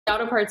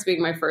Auto Parts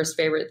being my first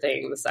favorite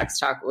thing, the sex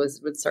talk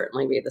would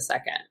certainly be the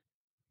second.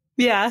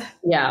 Yeah.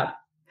 Yeah,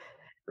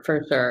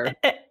 for sure.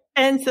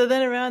 And so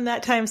then around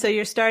that time, so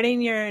you're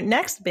starting your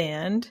next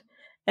band,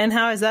 and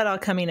how is that all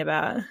coming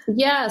about?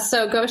 Yeah,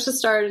 so Ghose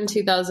started in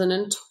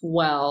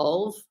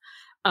 2012,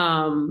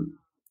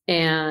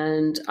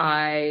 and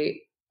I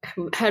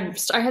had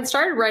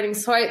started writing.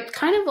 So I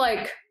kind of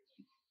like,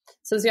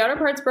 so the Auto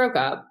Parts broke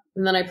up,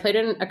 and then I played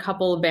in a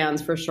couple of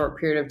bands for a short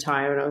period of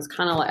time, and I was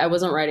kind of like, I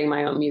wasn't writing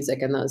my own music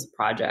in those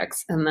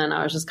projects, and then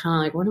I was just kind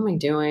of like, what am I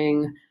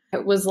doing?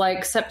 It was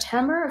like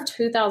September of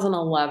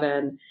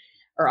 2011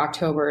 or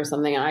October or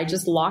something, and I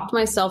just locked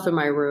myself in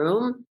my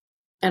room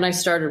and I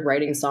started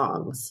writing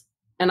songs.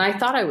 And I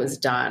thought I was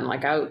done.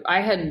 Like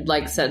I had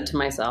like said to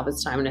myself,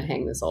 it's time to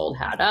hang this old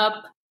hat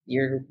up.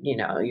 You're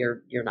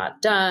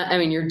not done. I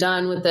mean, you're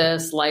done with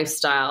this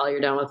lifestyle. You're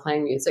done with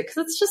playing music,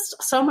 because it's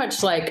just so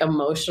much like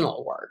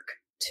emotional work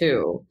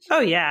too. Oh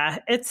yeah.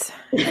 It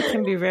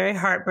can be very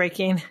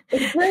heartbreaking.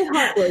 It's very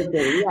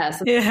heartbreaking.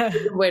 Yes. Yeah. That's a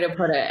good way to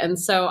put it. And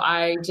so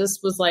I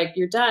just was like,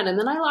 you're done. And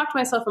then I locked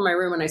myself in my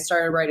room and I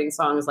started writing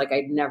songs like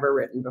I'd never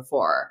written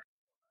before.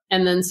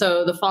 And then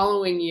so the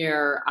following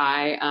year,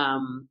 I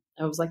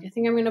was like, I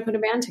think I'm going to put a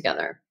band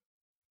together.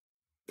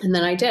 And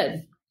then I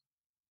did.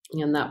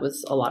 And that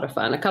was a lot of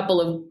fun. A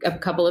couple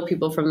of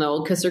people from the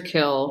old Kiss or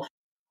Kill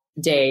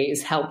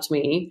days helped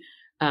me.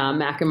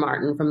 Mac and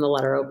Martin from the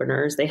Letter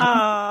Openers.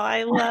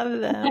 I love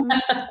them.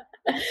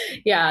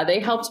 Yeah, they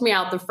helped me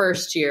out the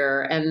first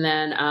year. And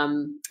then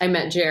I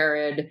met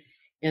Jared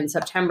in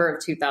September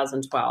of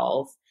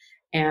 2012.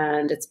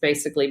 And it's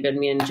basically been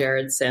me and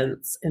Jared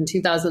since. In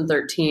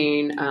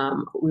 2013,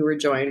 we were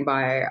joined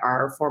by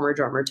our former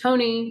drummer,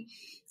 Tony,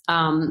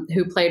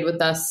 who played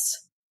with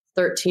us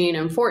 13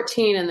 and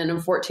 14. And then in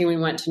 14, we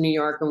went to New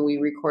York and we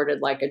recorded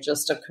like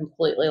just a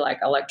completely like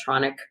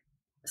electronic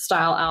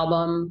style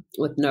album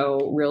with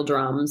no real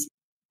drums.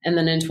 And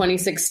then in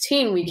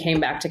 2016, we came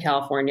back to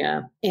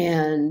California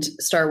and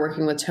started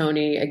working with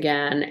Tony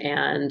again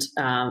and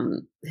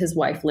his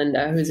wife,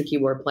 Linda, who's a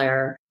keyboard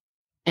player.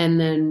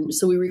 And then,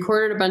 so we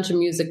recorded a bunch of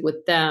music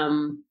with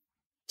them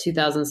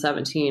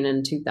 2017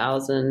 and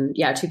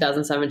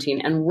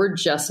 2017. And we're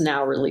just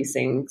now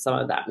releasing some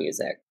of that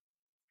music.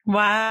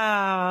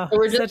 Wow. So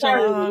we're just such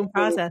a long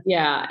process.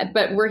 Yeah.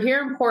 But we're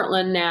here in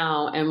Portland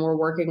now and we're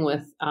working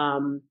with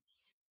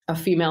a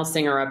female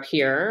singer up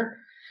here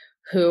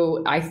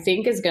who I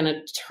think is going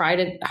to try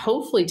to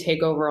hopefully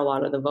take over a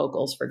lot of the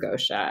vocals for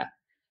Ghose.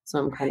 So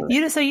I'm kind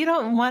of so you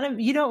don't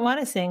want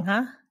to sing,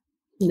 huh?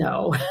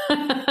 No.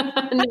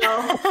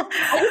 No.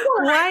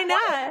 Why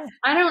not?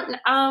 I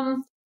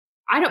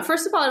don't,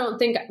 first of all, I don't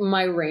think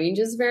my range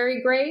is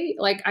very great.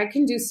 Like I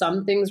can do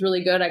some things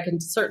really good. I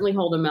can certainly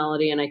hold a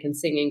melody and I can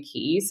sing in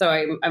key. So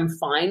I'm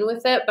fine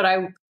with it, but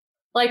I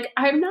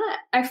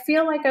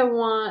feel like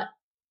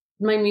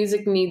my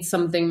music needs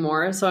something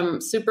more. So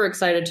I'm super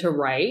excited to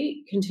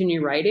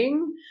continue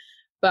writing,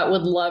 but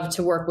would love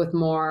to work with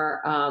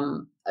more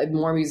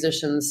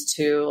musicians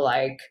too.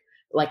 Like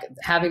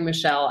having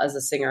Michelle as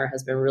a singer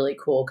has been really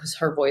cool because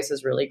her voice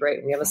is really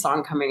great. We have a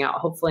song coming out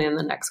hopefully in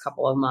the next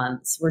couple of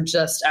months. We're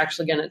just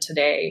actually going to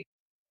today.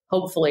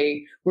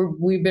 Hopefully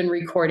we've been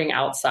recording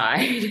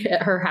outside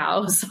at her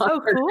house.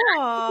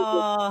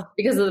 Cool.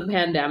 Because of the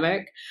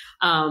pandemic.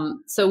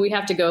 So we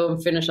have to go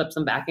and finish up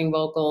some backing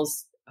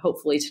vocals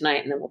hopefully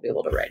tonight, and then we'll be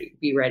able to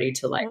be ready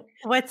to like.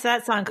 What's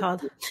that song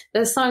called?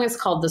 This song is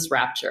called This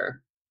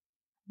Rapture.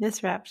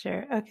 This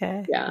Rapture.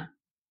 Okay. Yeah.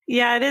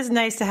 Yeah, it is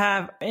nice to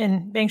have.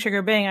 In Bang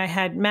Sugar Bang, I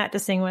had Matt to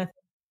sing with,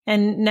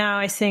 and now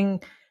I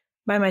sing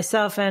by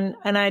myself, and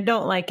I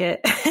don't like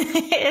it.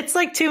 It's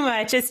like too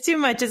much. It's too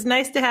much. It's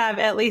nice to have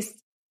at least,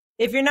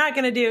 if you're not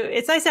going to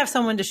it's nice to have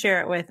someone to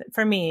share it with,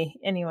 for me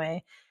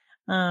anyway.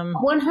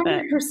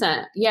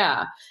 100%.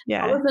 Yeah.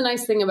 That was the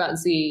nice thing about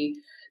the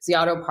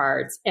Auto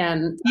Parts.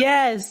 And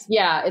yes.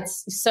 Yeah,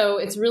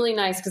 it's really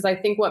nice because I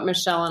think what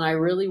Michelle and I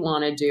really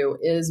want to do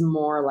is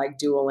more like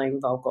dueling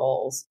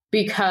vocals,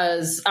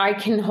 because I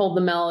can hold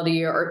the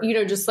melody or,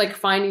 just like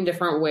finding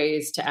different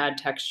ways to add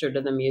texture to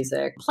the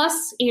music. Plus,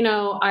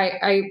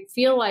 I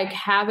feel like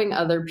having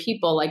other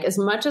people, like as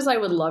much as I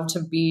would love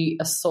to be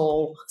a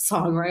sole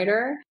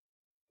songwriter,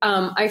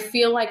 I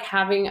feel like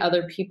having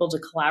other people to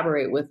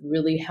collaborate with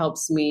really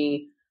helps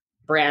me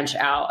branch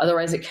out.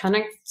 Otherwise it kind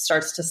of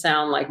starts to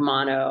sound like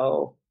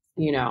mono,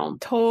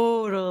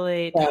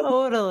 Totally.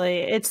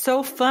 It's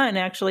so fun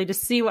actually to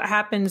see what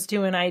happens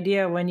to an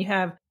idea when you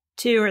have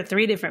 2 or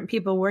 3 different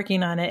people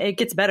working on it. It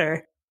gets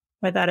better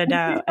without a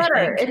doubt.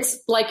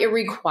 It's like, it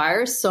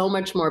requires so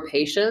much more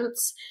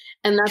patience.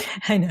 And that's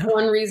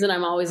one reason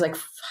I'm always like,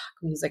 fuck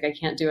music. I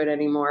can't do it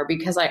anymore,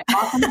 because I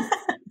often,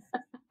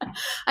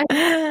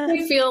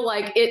 I feel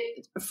like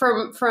it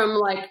from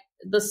like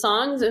the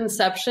song's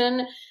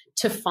inception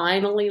to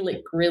finally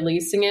like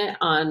releasing it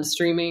on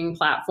streaming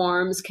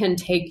platforms can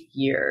take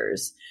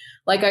years.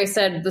 Like I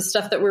said, the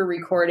stuff that we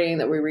recorded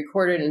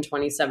in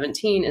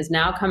 2017 is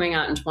now coming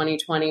out in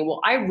 2020.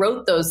 Well, I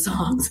wrote those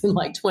songs in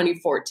like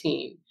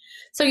 2014.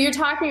 So you're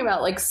talking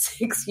about like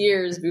 6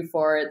 years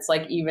before it's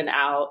like even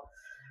out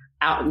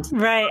into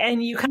right.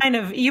 And you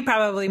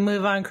probably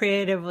move on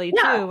creatively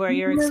too, where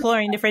you're Mm-hmm.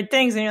 exploring different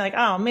things and you're like,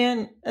 oh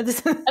man,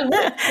 this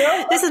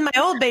is my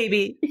old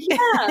baby.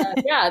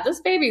 Yeah.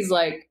 This baby's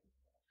like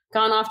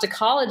gone off to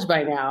college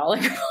by now.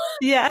 Like,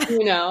 Yeah.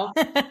 you know?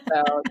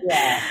 So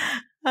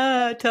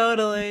yeah.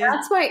 Totally.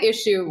 That's my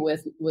issue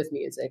with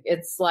music.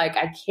 It's like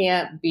I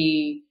can't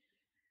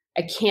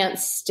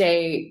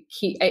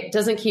it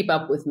doesn't keep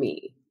up with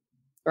me.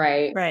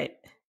 Right. Right.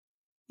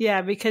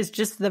 Yeah, because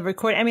just the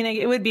record, I mean,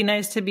 it would be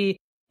nice to be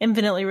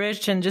infinitely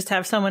rich and just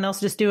have someone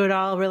else just do it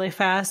all really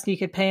fast. You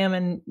could pay them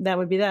and that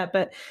would be that.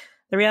 But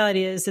the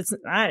reality is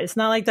it's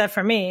not like that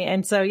for me.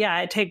 And so,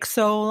 yeah, it takes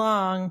so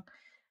long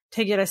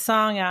to get a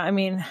song out. I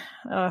mean,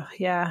 oh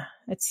yeah,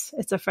 it's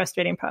a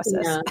frustrating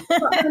process. Yeah.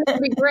 Well,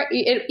 it'd be great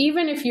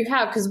even if you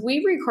have, because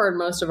we record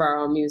most of our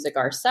own music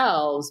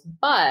ourselves,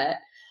 but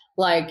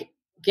like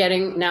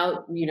getting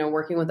now,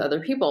 working with other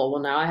people.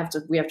 Well, now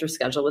we have to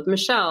schedule with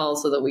Michelle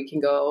so that we can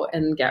go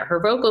and get her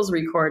vocals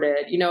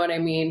recorded. You know what I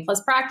mean?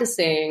 Plus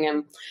practicing.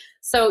 And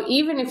so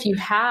even if you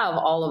have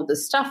all of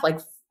this stuff,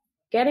 like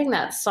getting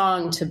that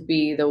song to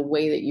be the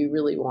way that you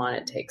really want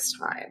it takes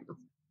time.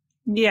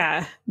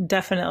 Yeah,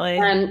 definitely.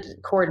 And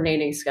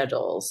coordinating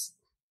schedules.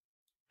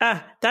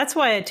 That's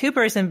why a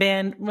 2-person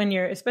band,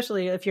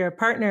 especially if you're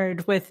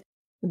partnered with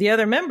the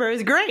other member,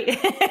 is great.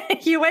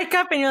 You wake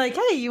up and you're like,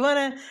 hey, you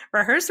want to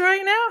rehearse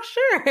right now?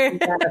 Sure.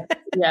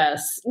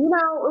 Yes.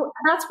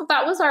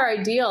 That was our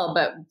ideal.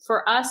 But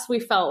for us, we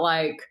felt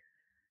like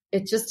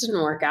it just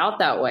didn't work out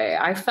that way.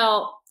 I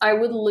felt I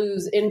would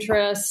lose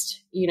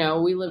interest.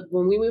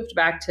 When we moved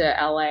back to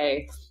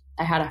LA,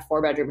 I had a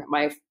 4-bedroom,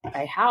 my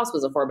house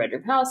was a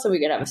 4-bedroom house. So we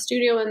could have a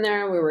studio in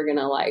there. We were going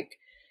to like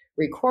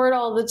record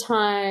all the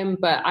time,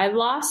 but I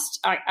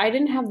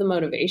didn't have the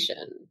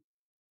motivation.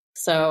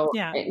 So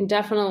It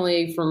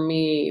definitely for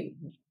me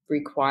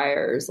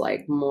requires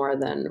like more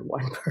than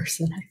one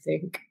person, I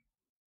think.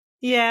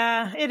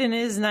 Yeah, it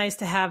is nice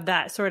to have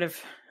that sort of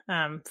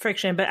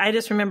friction. But I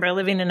just remember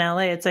living in LA,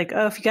 it's like,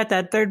 oh, if you got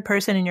that third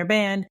person in your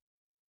band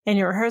and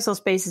your rehearsal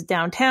space is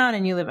downtown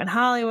and you live in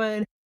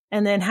Hollywood,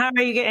 and then how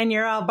are you and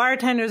you're all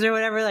bartenders or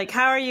whatever, like,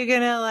 how are you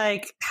going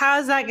to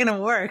how's that going to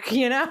work?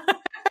 So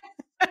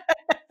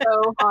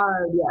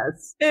hard.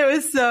 Yes. It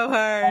was so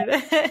hard.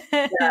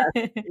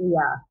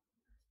 Yeah.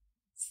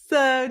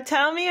 So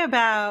tell me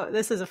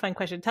this is a fun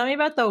question. Tell me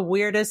about the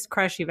weirdest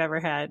crush you've ever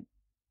had.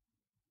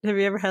 Have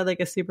you ever had like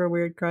a super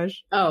weird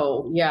crush?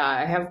 Oh yeah.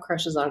 I have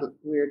crushes on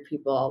weird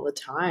people all the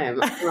time.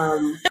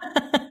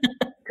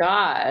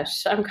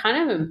 Gosh, I'm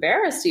kind of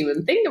embarrassed to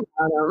even think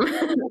about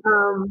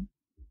them.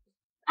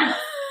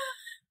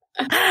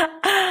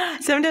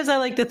 Sometimes I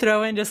like to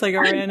throw in just like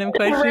a random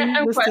question.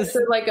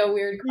 Like a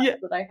weird crush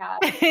that I had.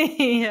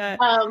 Yeah.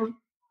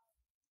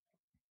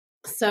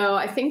 So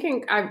I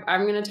think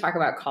I'm going to talk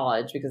about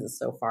college because it's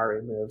so far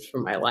removed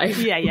from my life.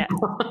 Yeah,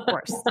 of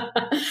course.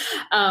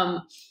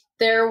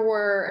 There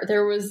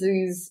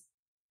was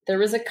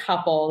a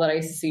couple that I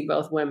used to see,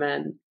 both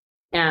women,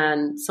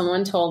 and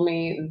someone told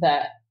me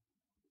that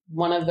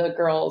one of the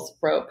girls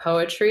wrote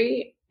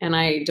poetry, and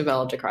I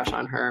developed a crush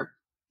on her.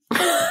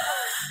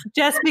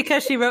 Just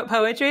because she wrote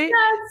poetry?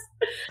 Yes.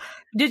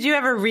 Did you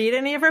ever read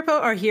any of her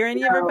or hear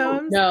any of her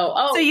poems? No.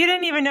 Oh, so you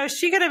didn't even know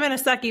she could have been a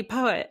sucky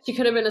poet. She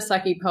could have been a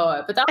sucky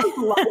poet, but that was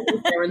a lot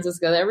in San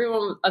Francisco.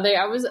 Everyone, I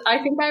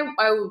think I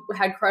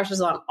had crushes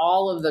on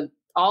all of the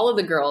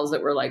girls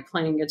that were like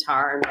playing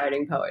guitar and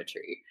writing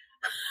poetry.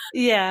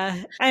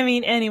 Yeah, I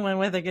mean anyone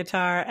with a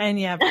guitar, and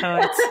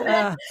poets.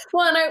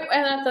 Well, and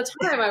at the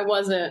time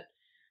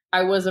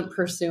I wasn't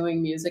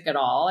pursuing music at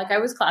all. Like I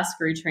was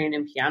classically trained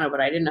in piano,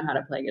 but I didn't know how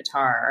to play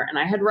guitar. And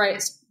I had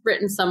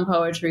written some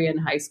poetry in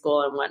high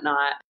school and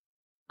whatnot.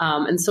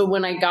 And so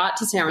when I got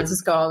to San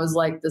Francisco, I was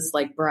like this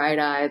like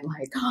bright-eyed,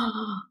 like,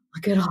 oh,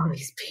 look at all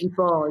these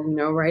people,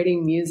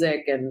 writing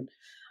music. And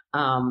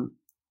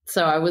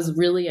so I was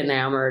really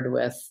enamored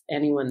with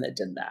anyone that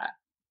did that.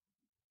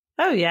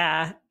 Oh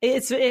yeah.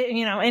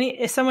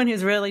 If someone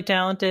who's really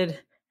talented.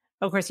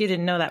 Of course, you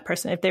didn't know that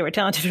person if they were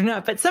talented or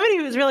not, but somebody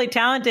who's really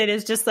talented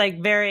is just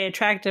like very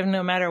attractive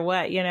no matter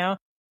what,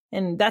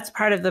 and that's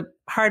part of the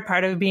hard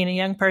part of being a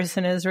young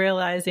person is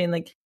realizing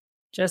like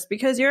just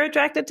because you're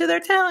attracted to their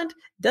talent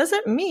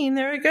doesn't mean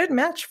they're a good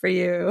match for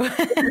you.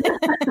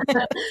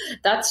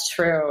 That's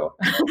true.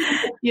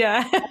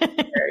 Yeah.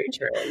 Very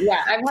true.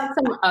 Yeah. I've had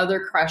some other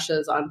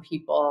crushes on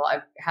people.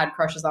 I've had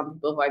crushes on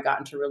people who I got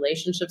into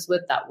relationships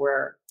with that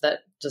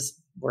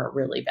just were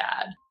really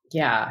bad.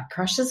 Yeah.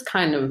 Crushes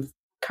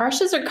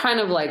are kind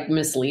of like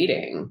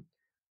misleading.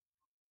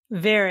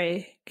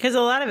 Very, because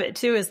a lot of it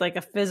too is like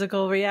a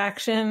physical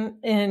reaction,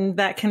 and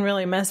that can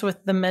really mess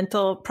with the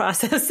mental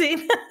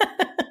processing.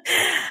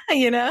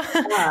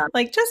 Yeah.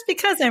 Like just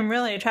because I'm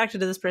really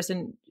attracted to this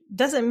person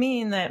doesn't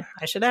mean that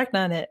I should act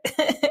on it.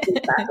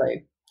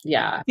 Exactly.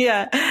 Yeah.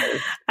 Yeah.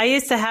 I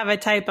used to have a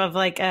type of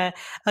like a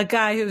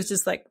guy who was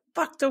just like,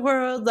 fuck the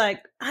world.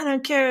 Like, I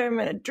don't care. I'm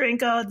going to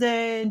drink all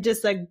day and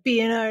just like be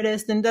an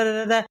artist and da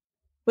da da da.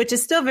 which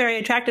is still very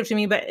attractive to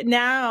me. But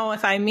now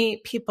if I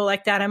meet people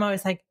like that, I'm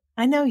always like,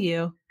 I know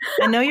you.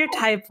 I know your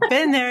type.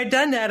 Been there,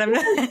 done that. I'm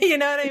not, you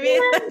know what I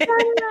mean?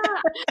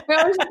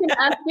 I was going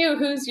to ask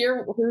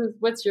you,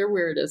 what's your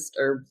weirdest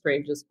or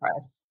strangest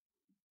crush?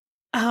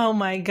 Oh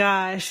my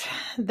gosh.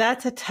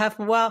 That's a tough,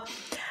 well,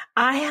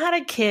 I had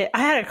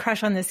a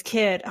crush on this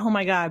kid. Oh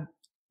my God.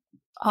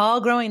 All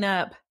growing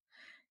up,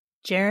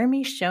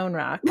 Jeremy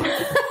Schoenrock.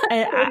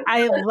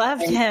 I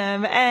loved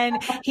him.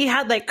 And he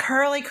had like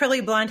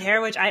curly blonde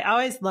hair, which I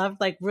always loved,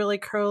 like really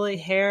curly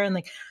hair and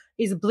like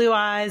these blue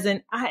eyes.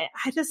 And I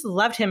just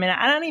loved him. And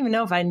I don't even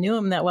know if I knew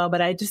him that well,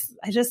 but I just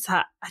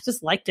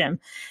liked him.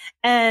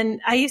 And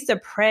I used to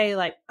pray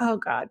like, oh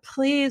God,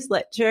 please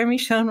let Jeremy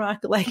Schoenrock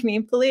like me.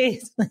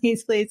 Please,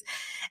 please, please.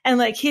 And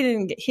like, he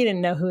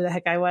didn't know who the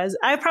heck I was.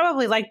 I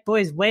probably liked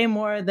boys way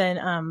more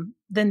than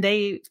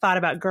they thought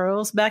about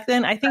girls back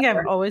then. I think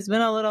I've always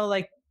been a little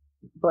like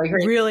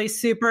really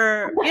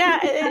super,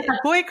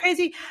 boy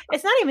crazy.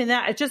 It's not even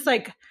that. It's just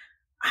like,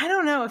 I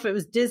don't know if it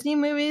was Disney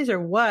movies or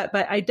what,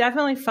 but I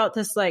definitely felt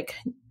this like,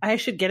 I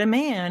should get a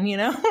man, you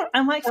know?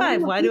 I'm like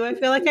 5. Why do I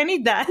feel like I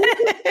need that?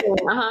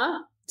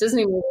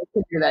 Disney movies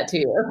can do that to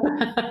you.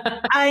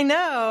 I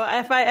know.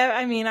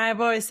 I've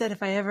always said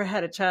if I ever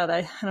had a child,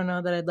 I don't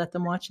know that I'd let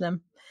them watch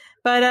them.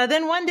 But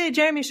then one day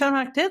Jeremy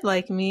Schoenrock did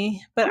like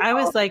me, but I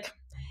was like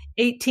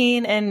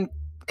 18 and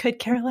could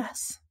care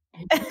less.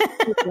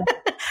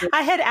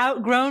 I had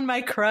outgrown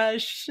my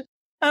crush.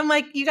 I'm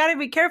like, you got to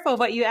be careful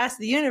what you ask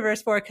the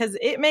universe for, because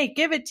it may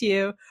give it to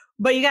you,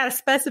 but you got to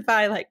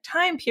specify like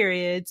time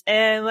periods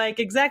and like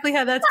exactly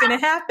how that's going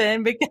to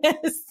happen,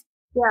 because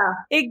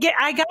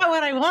I got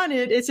what I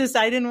wanted. It's just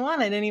I didn't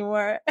want it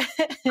anymore.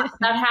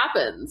 That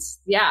happens.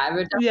 Yeah, I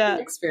would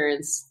definitely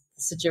experience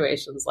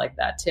situations like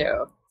that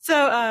too.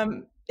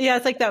 So,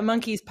 it's like that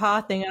monkey's paw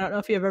thing. I don't know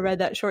if you ever read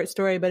that short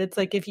story, but it's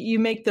like if you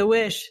make the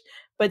wish,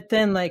 but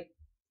then like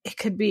there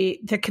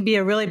could be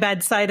a really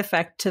bad side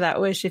effect to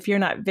that wish if you're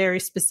not very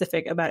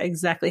specific about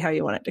exactly how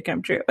you want it to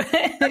come true.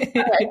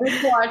 I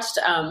just watched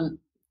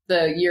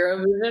the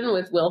Eurovision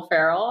with Will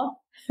Ferrell.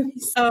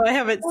 Oh, I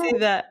haven't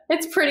seen that.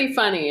 It's pretty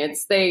funny.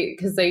 It's they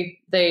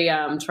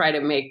try to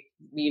make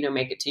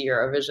it to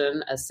Eurovision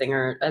as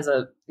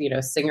a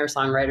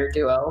singer-songwriter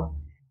duo.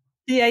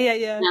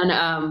 Yeah.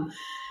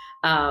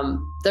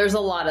 And there's a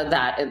lot of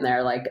that in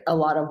there, like a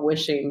lot of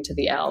wishing to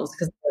the elves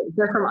because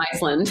they're from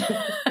Iceland.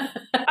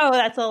 Oh,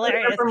 that's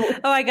hilarious.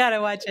 I gotta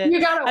watch it.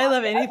 I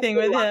love anything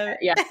with him.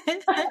 Yeah.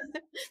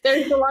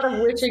 There's a lot of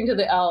wishing to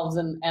the elves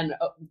and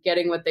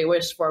getting what they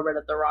wished for, but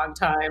at the wrong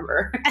time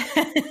or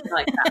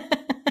like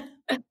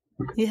that.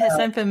 Yes,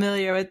 I'm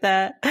familiar with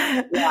that.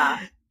 Yeah.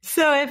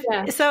 So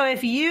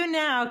if you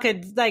now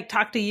could like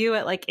talk to you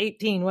at like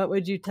 18, what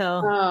would you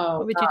tell?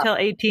 What would you tell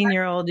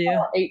 18-year-old you?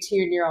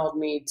 18-year-old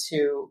me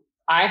to.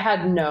 I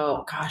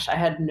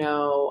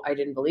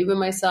didn't believe in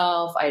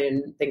myself. I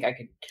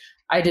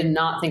did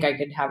not think I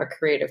could have a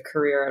creative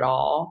career at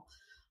all,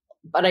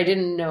 but I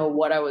didn't know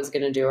what I was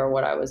going to do or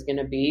what I was going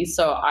to be.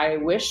 So I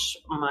wish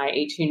my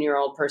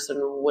 18-year-old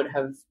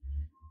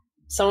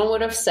someone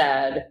would have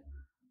said,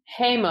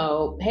 hey,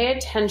 Mo, pay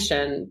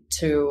attention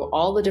to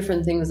all the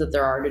different things that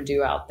there are to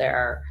do out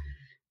there.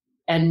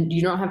 And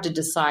you don't have to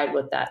decide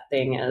what that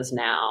thing is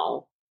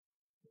now.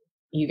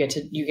 You get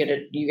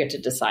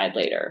to decide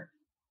later.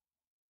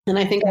 And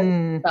I think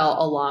I felt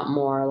a lot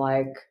more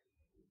like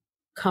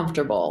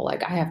comfortable,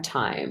 like I have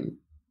time,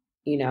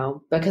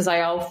 because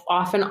I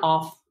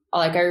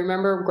I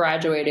remember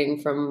graduating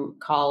from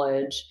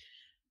college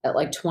at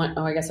like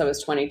I guess I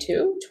was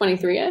 22,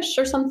 23-ish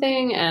or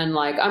something. And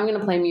like, I'm going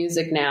to play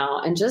music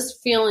now, and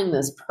just feeling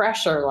this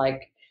pressure,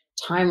 like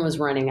time was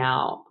running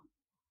out,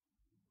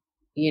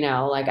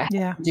 like I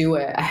had to do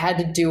it. I had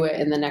to do it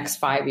in the next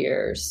 5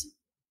 years,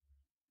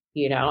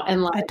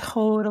 and like, I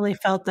totally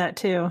felt that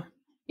too.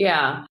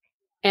 Yeah.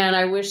 And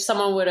I wish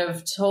someone would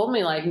have told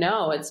me like,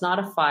 no, it's not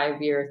a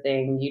 5-year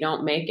thing. You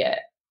don't make it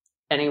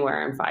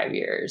anywhere in 5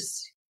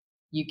 years.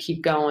 You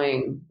keep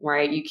going,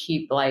 right? You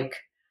keep like,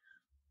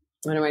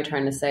 what am I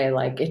trying to say?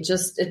 Like,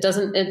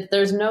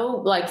 there's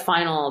no like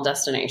final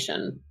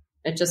destination.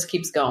 It just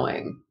keeps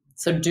going.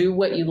 So do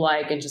what you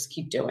like and just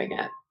keep doing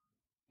it.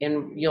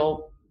 And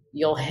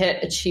you'll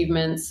hit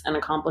achievements and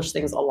accomplish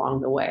things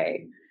along the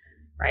way.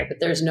 Right. But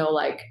there's no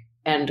like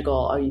end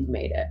goal. Oh, you've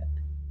made it.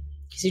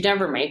 Because you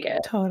never make it.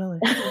 Totally.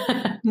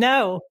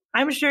 No,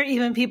 I'm sure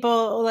even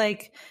people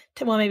like,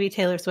 maybe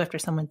Taylor Swift or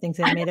someone thinks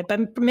they made it,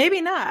 but maybe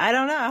not. I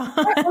don't know.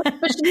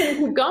 But she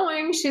didn't keep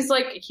going. She's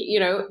like,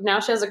 now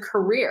she has a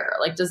career.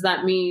 Like, does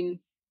that mean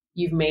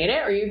you've made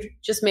it or you've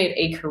just made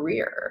a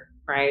career?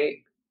 Right.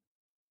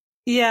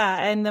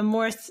 Yeah. And the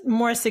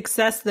more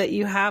success that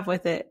you have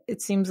with it,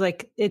 it seems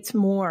like it's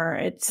more.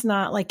 It's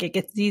not like it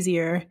gets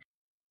easier.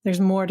 There's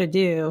more to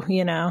do,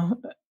 Yeah.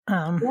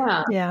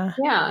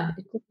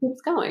 It just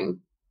keeps going.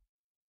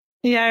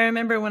 Yeah, I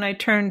remember when I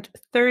turned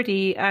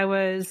 30, I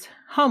was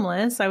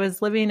homeless. I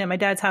was living at my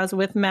dad's house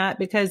with Matt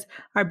because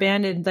our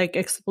band had like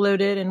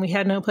exploded and we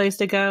had no place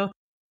to go.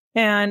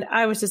 And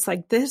I was just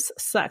like, this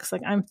sucks.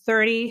 Like, I'm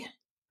 30.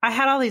 I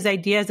had all these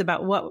ideas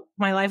about what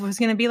my life was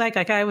going to be like.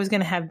 Like I was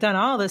going to have done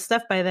all this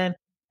stuff by then.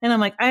 And I'm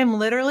like, I'm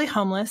literally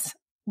homeless.